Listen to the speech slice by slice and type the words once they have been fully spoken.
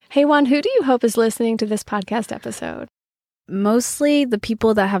Hey, Juan, who do you hope is listening to this podcast episode? Mostly the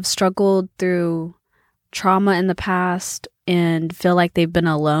people that have struggled through trauma in the past and feel like they've been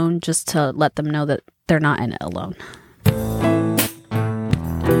alone, just to let them know that they're not in it alone.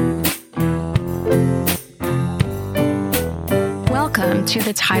 Welcome to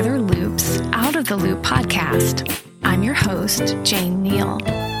the Tyler Loop's Out of the Loop podcast. I'm your host, Jane Neal.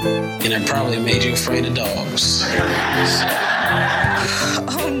 And it probably made you afraid of dogs.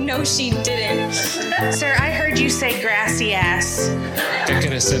 Oh, no, she didn't. Sir, I heard you say grassy ass.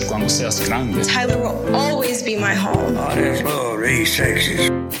 Tyler will always be my home. Oh, that's lovely, sexist.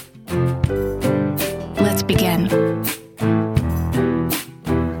 Let's begin.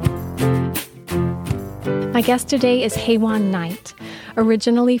 My guest today is Haywan Knight.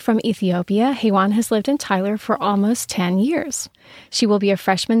 Originally from Ethiopia, Haywan has lived in Tyler for almost 10 years. She will be a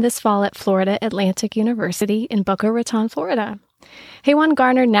freshman this fall at Florida Atlantic University in Boca Raton, Florida. Haywan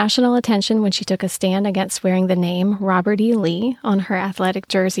garnered national attention when she took a stand against wearing the name Robert E. Lee on her athletic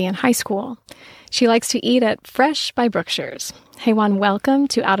jersey in high school. She likes to eat at Fresh by Brookshire's. Haywan, welcome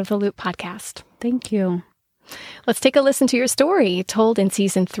to Out of the Loop podcast. Thank you. Let's take a listen to your story, told in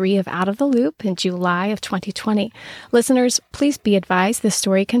Season 3 of Out of the Loop in July of 2020. Listeners, please be advised this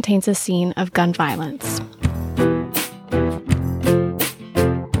story contains a scene of gun violence.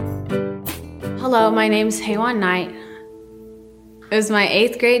 Hello, my name's Haywan Knight. It was my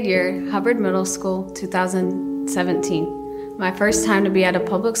 8th grade year, Hubbard Middle School, 2017. My first time to be at a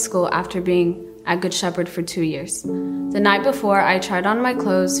public school after being at Good Shepherd for 2 years. The night before, I tried on my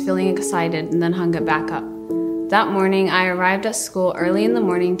clothes, feeling excited, and then hung it back up. That morning, I arrived at school early in the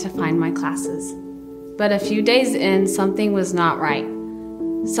morning to find my classes. But a few days in, something was not right.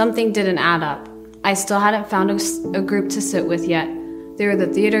 Something didn't add up. I still hadn't found a group to sit with yet. There were the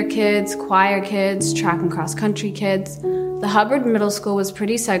theater kids, choir kids, track and cross-country kids. The Hubbard Middle School was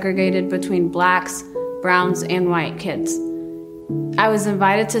pretty segregated between blacks, browns, and white kids. I was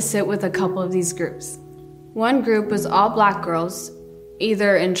invited to sit with a couple of these groups. One group was all black girls,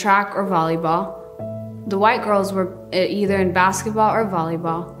 either in track or volleyball. The white girls were either in basketball or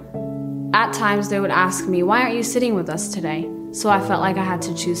volleyball. At times, they would ask me, "Why aren't you sitting with us today?" So I felt like I had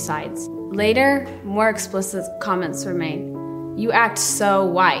to choose sides. Later, more explicit comments were made. "You act so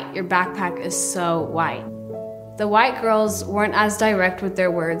white. Your backpack is so white." The white girls weren't as direct with their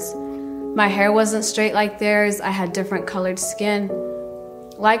words. My hair wasn't straight like theirs. I had different colored skin.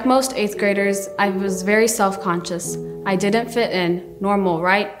 Like most 8th graders, I was very self-conscious. I didn't fit in. Normal,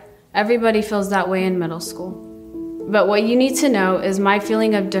 right? Everybody feels that way in middle school. But what you need to know is my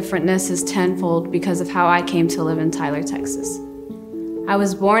feeling of differentness is tenfold because of how I came to live in Tyler, Texas. I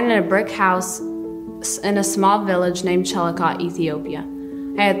was born in a brick house in a small village named Chillicothe, Ethiopia.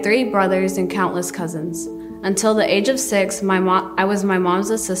 I had 3 brothers and countless cousins. Until the age of 6, I was my mom's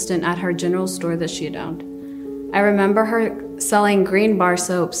assistant at her general store that she had owned. I remember her selling green bar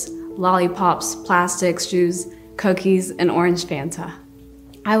soaps, lollipops, plastics, shoes, cookies, and orange Fanta.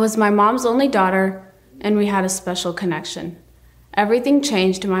 I was my mom's only daughter, and we had a special connection. Everything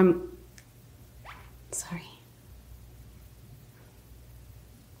changed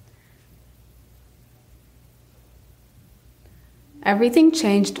Everything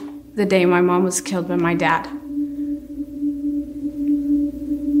changed the day my mom was killed by my dad.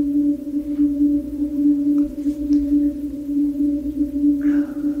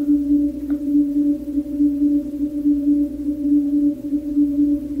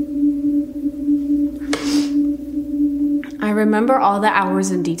 I remember all the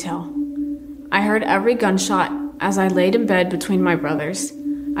hours in detail. I heard every gunshot as I laid in bed between my brothers.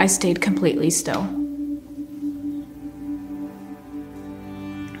 I stayed completely still.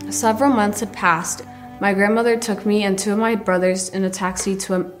 Several months had passed. My grandmother took me and 2 of my brothers in a taxi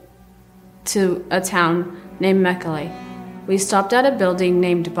to a town named Mekele. We stopped at a building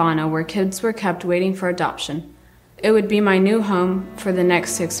named Bono where kids were kept waiting for adoption. It would be my new home for the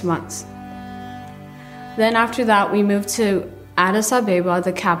next 6 months. Then after that, we moved to Addis Ababa,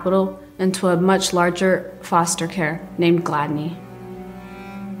 the capital, and to a much larger foster care named Gladney.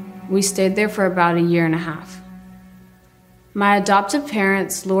 We stayed there for about a year and a half. My adoptive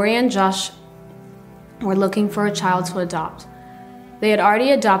parents, Lori and Josh, were looking for a child to adopt. They had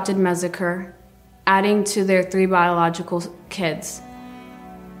already adopted Meziker, adding to their 3 biological kids.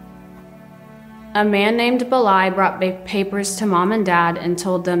 A man named Balai brought papers to Mom and Dad and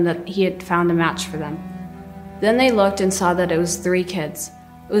told them that he had found a match for them. Then they looked and saw that it was 3 kids.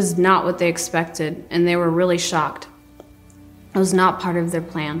 It was not what they expected, and they were really shocked. It was not part of their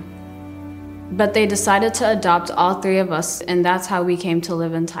plan. But they decided to adopt all 3 of us, and that's how we came to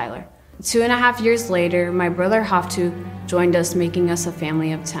live in Tyler. 2.5 years later, my brother Haftu joined us, making us a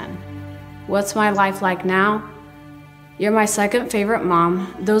family of 10. What's my life like now? You're my second favorite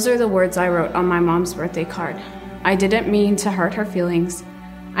mom. Those are the words I wrote on my mom's birthday card. I didn't mean to hurt her feelings.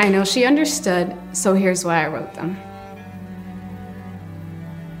 I know she understood, so here's why I wrote them.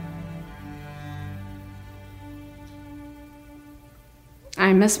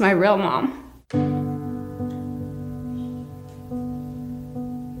 I miss my real mom.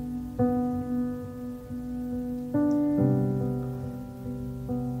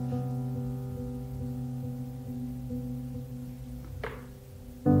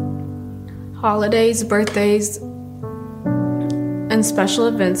 Holidays, birthdays, and special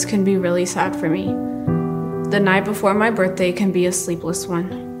events can be really sad for me. The night before my birthday can be a sleepless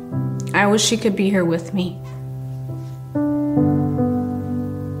one. I wish she could be here with me.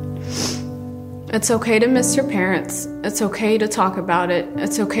 It's okay to miss your parents. It's okay to talk about it.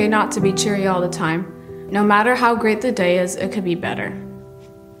 It's okay not to be cheery all the time. No matter how great the day is, it could be better.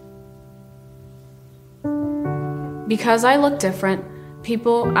 Because I look different,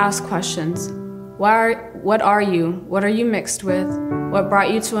 people ask questions. What are you? What are you mixed with? What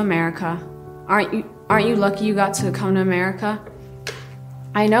brought you to America? Aren't you lucky you got to come to America?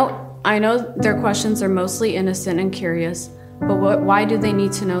 I know their questions are mostly innocent and curious, but why do they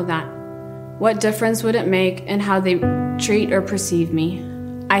need to know that? What difference would it make in how they treat or perceive me?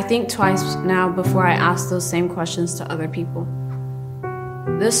 I think twice now before I ask those same questions to other people.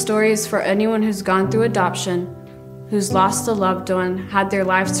 This story is for anyone who's gone through adoption, who's lost a loved one, had their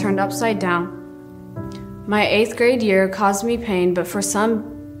lives turned upside down. My 8th grade year caused me pain, but for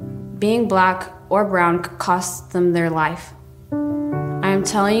some, being black or brown cost them their life. I am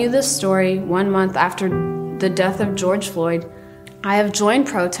telling you this story 1 month after the death of George Floyd. I have joined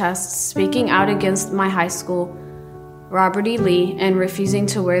protests speaking out against my high school, Robert E. Lee, and refusing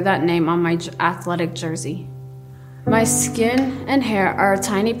to wear that name on my athletic jersey. My skin and hair are a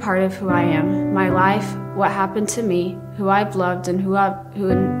tiny part of who I am. My life, what happened to me, who I've loved, and who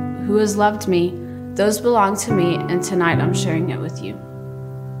has loved me, those belong to me, and tonight I'm sharing it with you.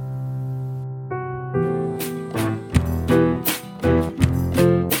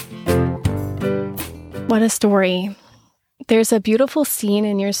 What a story. There's a beautiful scene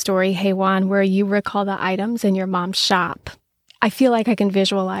in your story, Haywan, where you recall the items in your mom's shop. I feel like I can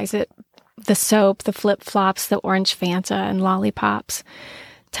visualize it. The soap, the flip-flops, the orange Fanta, and lollipops.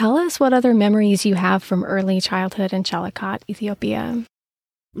 Tell us what other memories you have from early childhood in Chellicott, Ethiopia.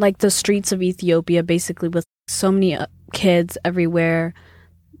 Like the streets of Ethiopia, basically, with so many kids everywhere.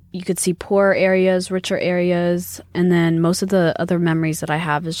 You could see poorer areas, richer areas, and then most of the other memories that I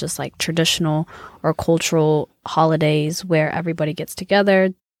have is just like traditional or cultural holidays where everybody gets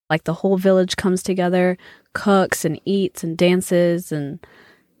together, like the whole village comes together, cooks and eats and dances, and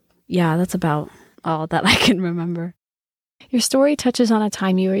yeah, that's about all that I can remember. Your story touches on a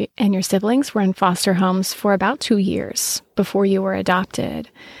time you and your siblings were in foster homes for about 2 years before you were adopted.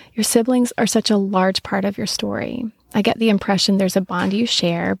 Your siblings are such a large part of your story. I get the impression there's a bond you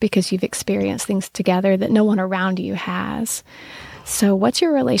share because you've experienced things together that no one around you has. So what's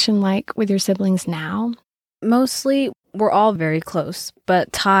your relation like with your siblings now? Mostly, we're all very close,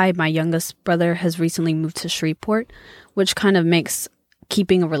 but Ty, my youngest brother, has recently moved to Shreveport, which kind of makes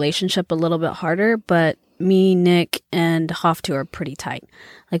keeping a relationship a little bit harder, but me, Nick, and Haftu are pretty tight.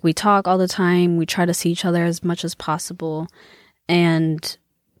 Like, we talk all the time, we try to see each other as much as possible, and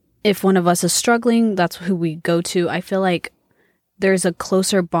if one of us is struggling, that's who we go to. I feel like there's a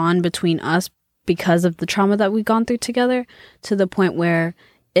closer bond between us because of the trauma that we've gone through together, to the point where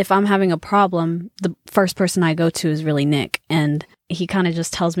if I'm having a problem, the first person I go to is really Nick, and he kind of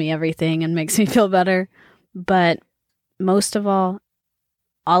just tells me everything and makes me feel better. But most of all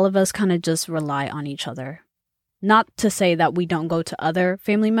of us kind of just rely on each other. Not to say that we don't go to other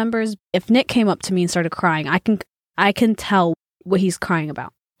family members. If Nick came up to me and started crying, I can tell what he's crying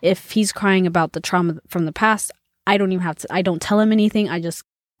about. If he's crying about the trauma from the past, I don't tell him anything. I just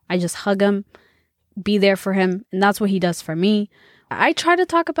hug him, be there for him, and that's what he does for me. I try to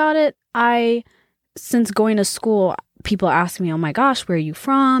talk about it. Since going to school, people ask me, oh my gosh, where are you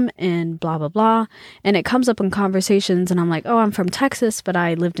from? And blah, blah, blah. And it comes up in conversations, and I'm like, oh, I'm from Texas, but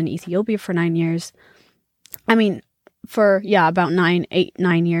I lived in Ethiopia for 9 years. I mean, about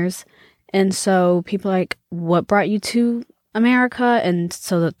 9 years. And so people are like, what brought you to America? And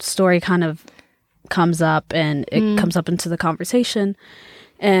so the story kind of comes up, and it comes up into the conversation.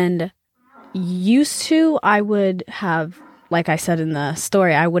 And used to, I would have, like I said in the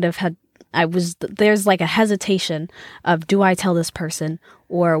story, there's like a hesitation of, do I tell this person?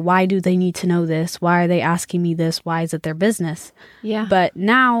 Or why do they need to know this? Why are they asking me this? Why is it their business? Yeah. But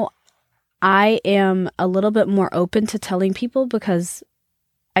now I am a little bit more open to telling people because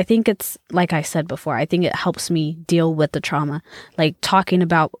I think it's, like I said before, I think it helps me deal with the trauma. Like talking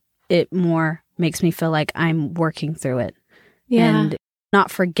about it more makes me feel like I'm working through it. Yeah. And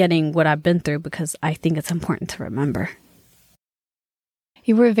not forgetting what I've been through because I think it's important to remember.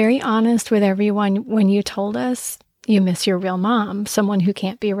 You were very honest with everyone when you told us you miss your real mom, someone who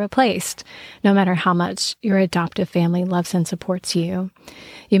can't be replaced, no matter how much your adoptive family loves and supports you.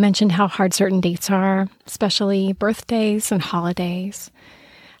 You mentioned how hard certain dates are, especially birthdays and holidays.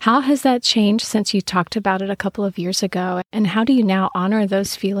 How has that changed since you talked about it a couple of years ago? And how do you now honor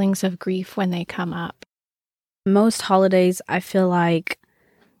those feelings of grief when they come up? Most holidays, I feel like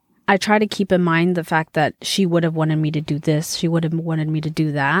I try to keep in mind the fact that she would have wanted me to do this. She would have wanted me to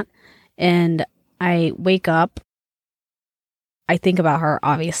do that. And I wake up, I think about her,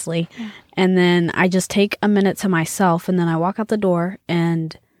 obviously. And then I just take a minute to myself and then I walk out the door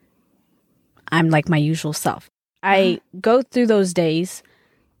and I'm like my usual self. I go through those days,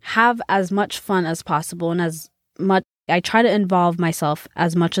 have as much fun as possible and as much, I try to involve myself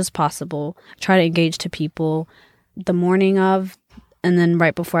as much as possible, try to engage to people the morning of, and then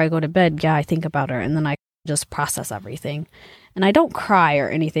right before I go to bed, I think about her and then I just process everything. And I don't cry or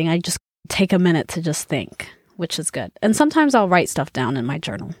anything. I just take a minute to just think, which is good. And sometimes I'll write stuff down in my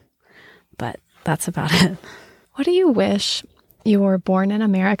journal, but that's about it. What do you wish your Born in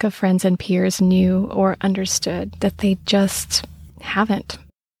America friends and peers knew or understood that they just haven't?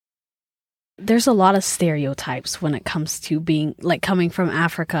 There's a lot of stereotypes when it comes to being like coming from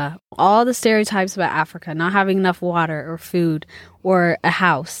Africa. All the stereotypes about Africa, not having enough water or food or a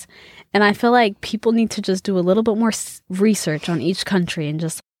house. And I feel like people need to just do a little bit more research on each country and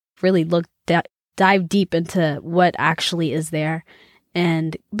just really dive deep into what actually is there.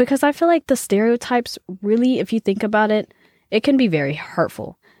 And because I feel like the stereotypes really, if you think about it, it can be very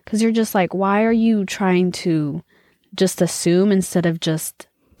hurtful because you're just like, why are you trying to just assume instead of just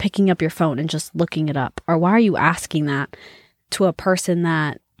picking up your phone and just looking it up? Or why are you asking that to a person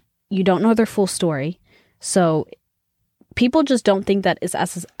that you don't know their full story? So people just don't think that is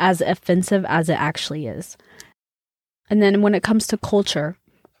as offensive as it actually is. And then when it comes to culture,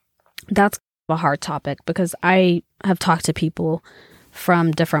 that's a hard topic because I have talked to people from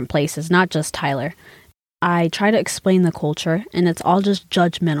different places, not just Tyler. I try to explain the culture and it's all just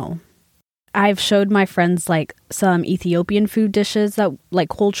judgmental. I've showed my friends like some Ethiopian food dishes, that like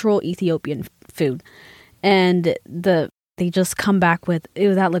cultural Ethiopian food, and they just come back with,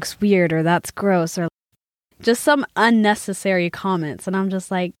 ew, that looks weird, or that's gross, or just some unnecessary comments. And I'm just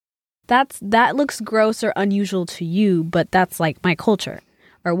like, that looks gross or unusual to you, but that's like my culture,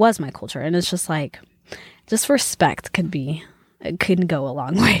 or was my culture. And it's just like, just respect can go a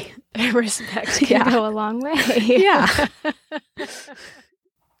long way. Respect can go a long way. Yeah.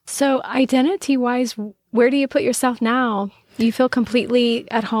 So identity-wise, where do you put yourself now? Do you feel completely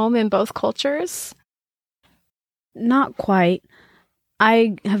at home in both cultures? Not quite.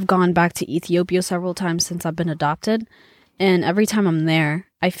 I have gone back to Ethiopia several times since I've been adopted. And every time I'm there,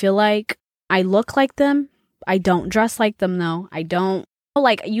 I feel like I look like them. I don't dress like them, though. I don't.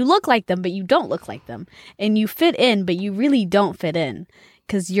 Like, you look like them, but you don't look like them. And you fit in, but you really don't fit in.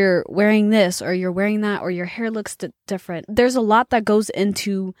 Because you're wearing this or you're wearing that or your hair looks different. There's a lot that goes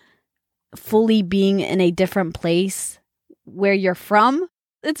into fully being in a different place where you're from.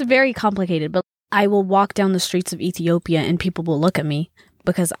 It's very complicated, but I will walk down the streets of Ethiopia and people will look at me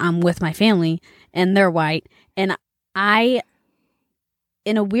because I'm with my family and they're white. And I,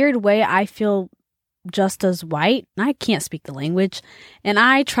 in a weird way, I feel just as white. I can't speak the language. And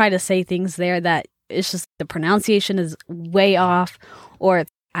I try to say things there that it's just the pronunciation is way off, or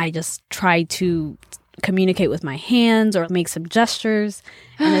I just try to communicate with my hands or make some gestures.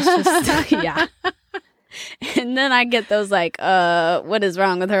 And it's just, yeah. And then I get those like, what is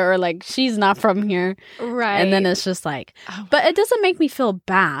wrong with her? Or like, she's not from here. Right. And then it's just like, but it doesn't make me feel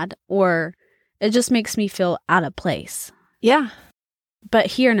bad, or it just makes me feel out of place. Yeah. But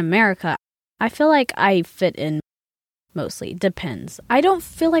here in America, I feel like I fit in mostly. Depends. I don't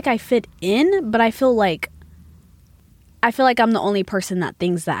feel like I fit in, but I feel like I'm the only person that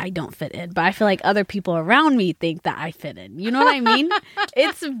thinks that I don't fit in. But I feel like other people around me think that I fit in. You know what I mean?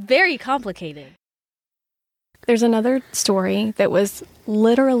 It's very complicated. There's another story that was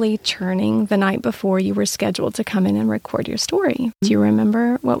literally churning the night before you were scheduled to come in and record your story. Do you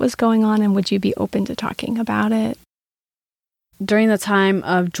remember what was going on, and would you be open to talking about it? During the time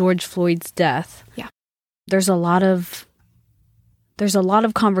of George Floyd's death, there's a lot of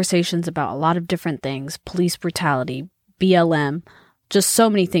conversations about a lot of different things, police brutality, BLM, just so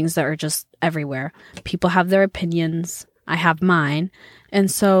many things that are just everywhere. People have their opinions. I have mine. And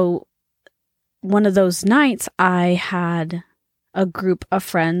so one of those nights, I had a group of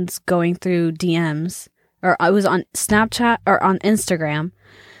friends going through DMs, or I was on Snapchat or on Instagram,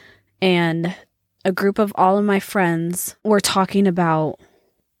 and a group of all of my friends were talking about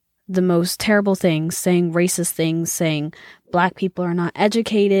the most terrible things, saying racist things, saying Black people are not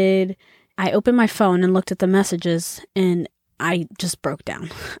educated. I opened my phone and looked at the messages, and I just broke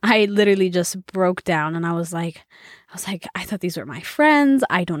down. I literally just broke down, and I was like, I thought these were my friends.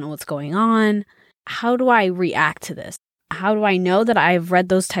 I don't know what's going on. How do I react to this? How do I know that I've read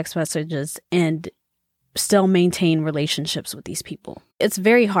those text messages and still maintain relationships with these people? It's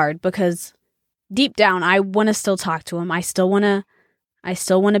very hard because deep down, I want to still talk to them. I still want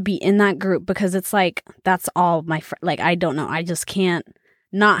to be in that group because it's like, that's all my like, I don't know. I just can't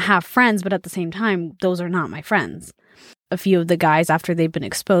not have friends, but at the same time, those are not my friends. A few of the guys, after they've been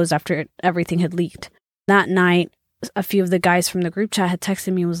exposed, after everything had leaked, that night, a few of the guys from the group chat had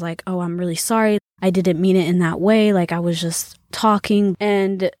texted me and was like, oh, I'm really sorry. I didn't mean it in that way. Like, I was just talking.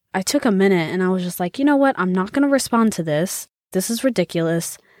 And I took a minute and I was just like, you know what? I'm not going to respond to this. This is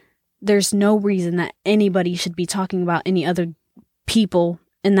ridiculous. There's no reason that anybody should be talking about any other people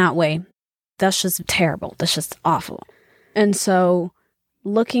in that way. That's just terrible. That's just awful. And so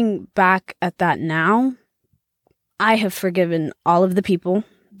looking back at that now, I have forgiven all of the people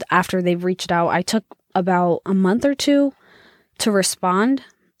after they've reached out. I took about a month or two to respond,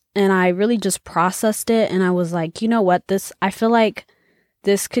 and I really just processed it, and I was like, you know what, I feel like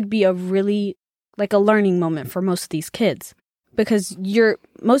this could be a really, like, a learning moment for most of these kids, because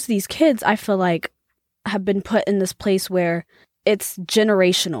most of these kids, I feel like, have been put in this place where it's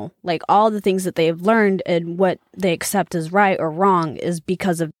generational. Like, all the things that they have learned and what they accept as right or wrong is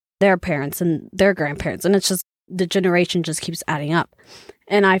because of their parents and their grandparents, and it's just, the generation just keeps adding up.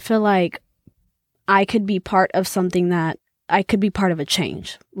 And I feel like I could be part of something that I could be part of a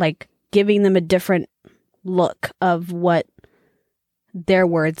change, like giving them a different look of what their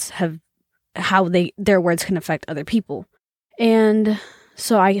words have, how their words can affect other people. And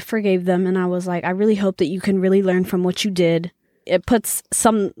so I forgave them, and I was like, I really hope that you can really learn from what you did. It puts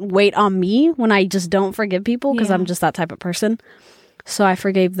some weight on me when I just don't forgive people because I'm just that type of person. So I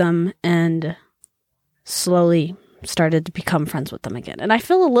forgave them and slowly started to become friends with them again. And I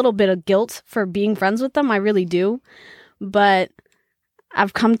feel a little bit of guilt for being friends with them. I really do. But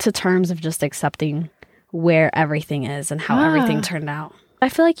I've come to terms of just accepting where everything is and how everything turned out. I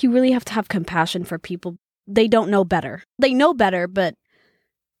feel like you really have to have compassion for people. They don't know better. They know better, but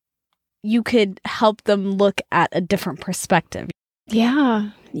you could help them look at a different perspective. Yeah.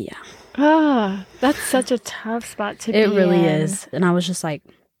 Yeah. That's such a tough spot to be in. It really is. And I was just like,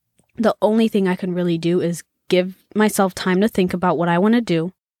 the only thing I can really do is give myself time to think about what I want to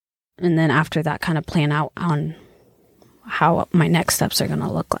do. And then after that, kind of plan out on how my next steps are going to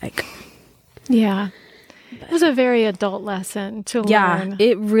look like. Yeah. It was a very adult lesson to learn. Yeah,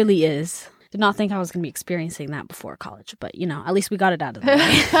 it really is. Did not think I was going to be experiencing that before college, but at least we got it out of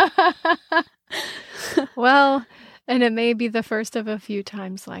the way. Well, and it may be the first of a few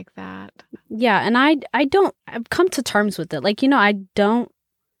times like that. Yeah, and I've come to terms with it. Like,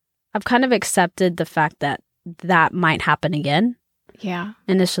 I've kind of accepted the fact that might happen again. Yeah.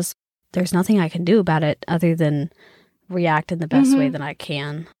 And it's just, there's nothing I can do about it other than react in the best way that I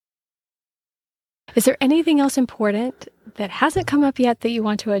can. Is there anything else important that hasn't come up yet that you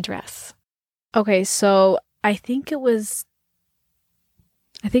want to address? Okay, so I think it was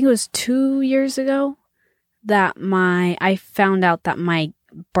 2 years ago that I found out that my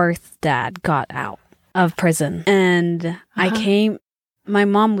birth dad got out of prison. And my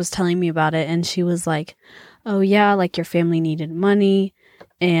mom was telling me about it, and she was like, oh yeah, like your family needed money.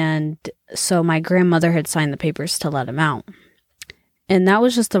 And so my grandmother had signed the papers to let him out. And that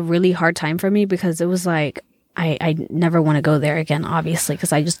was just a really hard time for me because it was like, I never want to go there again, obviously,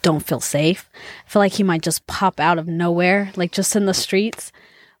 because I just don't feel safe. I feel like he might just pop out of nowhere, like just in the streets.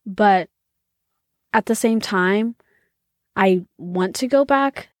 But at the same time, I want to go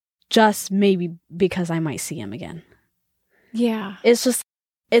back just maybe because I might see him again. Yeah.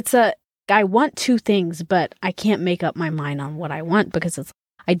 I want two things, but I can't make up my mind on what I want because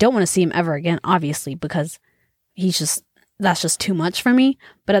I don't want to see him ever again, obviously, because that's just too much for me.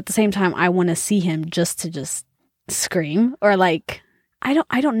 But at the same time, I want to see him just to scream or like, I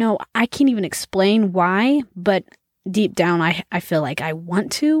don't know. I can't even explain why, but deep down, I feel like I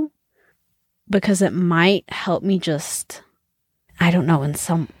want to because it might help me just, I don't know,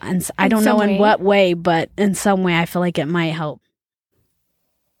 I don't know in what way, but in some way I feel like it might help.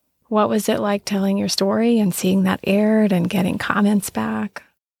 What was it like telling your story and seeing that aired and getting comments back?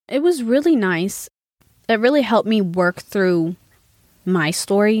 It was really nice. It really helped me work through my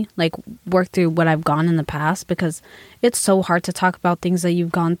story, like work through what I've gone in the past, because it's so hard to talk about things that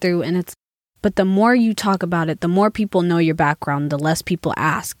you've gone through. But the more you talk about it, the more people know your background, the less people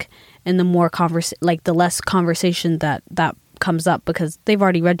ask, and the more the less conversation that comes up, because they've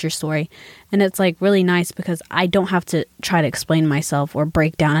already read your story. And it's like really nice because I don't have to try to explain myself or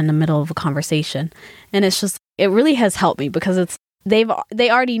break down in the middle of a conversation. And it's just, it really has helped me because they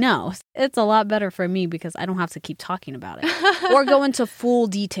already know. It's a lot better for me because I don't have to keep talking about it or go into full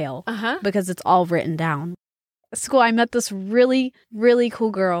detail because it's all written down. At school, I met this really, really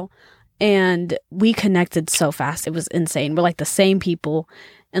cool girl and we connected so fast. It was insane. We're like the same people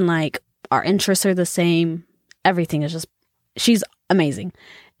and like our interests are the same. Everything is just, she's amazing.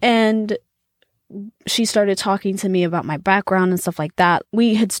 And she started talking to me about my background and stuff like that.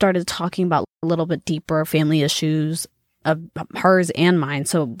 We had started talking about a little bit deeper family issues of hers and mine.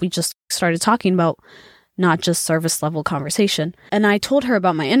 So we just started talking about not just service level conversation. And I told her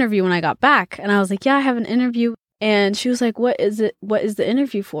about my interview when I got back. And I was like, yeah, I have an interview. And she was like, what is it? What is the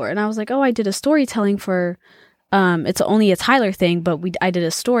interview for? And I was like, oh, I did a storytelling for, it's only a Tyler thing, but I did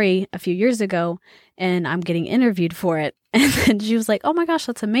a story a few years ago and I'm getting interviewed for it. And then she was like, oh my gosh,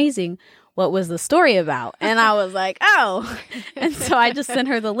 that's amazing. What was the story about? And I was like, oh. And so I just sent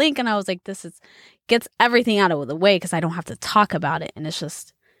her the link and I was like, gets everything out of the way because I don't have to talk about it. And it's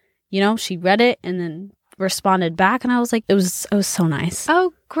just, she read it and then responded back. And I was like, it was so nice.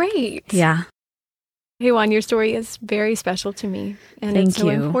 Oh, great. Yeah. Hey, Juan, your story is very special to me. And Thank it's so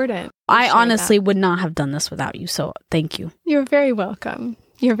you. important. I honestly would not have done this without you. So thank you. You're very welcome.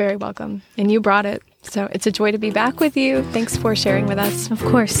 You're very welcome. And you brought it. So it's a joy to be back with you. Thanks for sharing with us. Of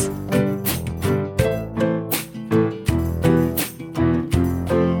course.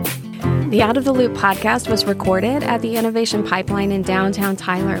 The Out of the Loop podcast was recorded at the Innovation Pipeline in downtown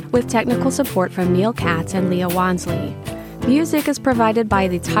Tyler with technical support from Neil Katz and Leah Wansley. Music is provided by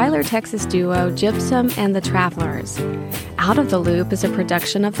the Tyler, Texas duo Gypsum and the Travelers. Out of the Loop is a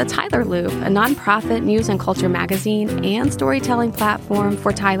production of the Tyler Loop, a nonprofit news and culture magazine and storytelling platform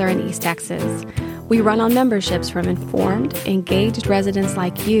for Tyler and East Texas. We run on memberships from informed, engaged residents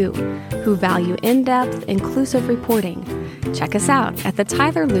like you who value in-depth, inclusive reporting. Check us out at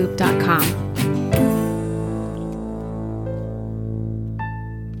thetylerloop.com.